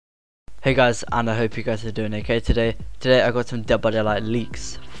Hey guys, and I hope you guys are doing okay today. Today I got some Dead by Daylight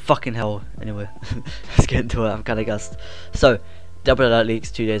leaks. Fucking hell. Anyway, let's get into it. I'm kinda gassed. So, Dead by Daylight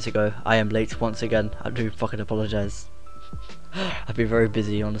leaks 2 days ago. I am late once again. I do fucking apologise. I've been very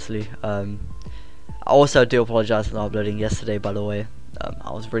busy, honestly. I also do apologise for not uploading yesterday, by the way.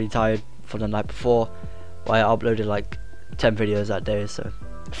 I was really tired from the night before. I uploaded like 10 videos that day, so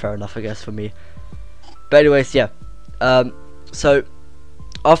fair enough, I guess, for me. But anyways, yeah. So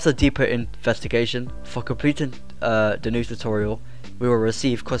after deeper investigation, for completing the new tutorial, we will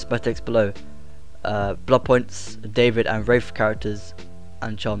receive cosmetics below. Blood points, David and Wraith characters,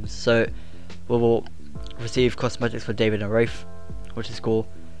 and charms. So we will receive cosmetics for David and Wraith, which is cool.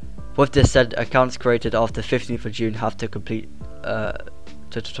 With this said, accounts created after 15th of June have to complete the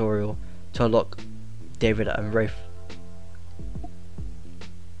tutorial to unlock David and Wraith.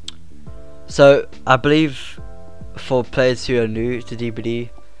 So I believe for players who are new to DBD,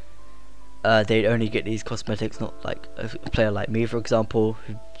 they'd only get these cosmetics, not like a player like me, for example,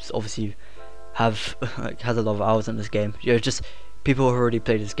 who obviously has a lot of hours in this game. You know, just people who already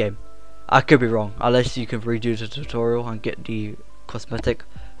played this game. I could be wrong, unless you can redo the tutorial and get the cosmetic,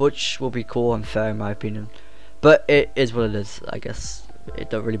 which will be cool and fair in my opinion. But it is what it is, I guess. It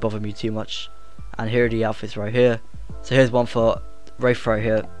don't really bother me too much. And here are the outfits right here. So here's one for Wraith right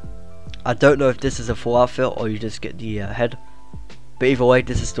here. I don't know if this is a full outfit or you just get the head, but either way,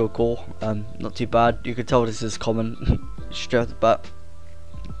 this is still cool. Not too bad. You can tell this is common straight off the bat.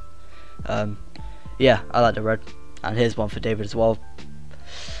 Yeah, I like the red. And here's one for David as well.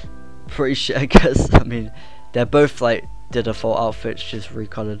 Pretty shit, I guess. I mean, they're both like the default outfits, just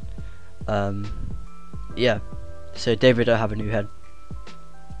recolored. Yeah, so David don't have a new head.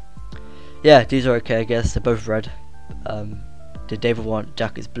 Yeah, these are okay, I guess. They're both red. The David one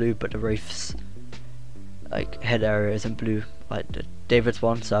jacket's blue, but the Wraith's like head area isn't blue like the David's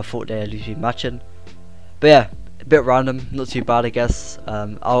one, so I thought they'd at least be matching. But yeah, a bit random, not too bad, I guess.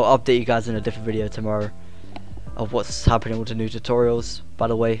 I'll update you guys in a different video tomorrow of what's happening with the new tutorials. By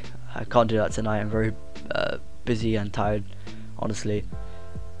the way, I can't do that tonight. I'm very busy and tired, honestly.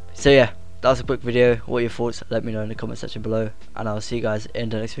 So yeah, that was a quick video. What are your thoughts? Let me know in the comment section below, and I'll see you guys in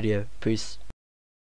the next video. Peace.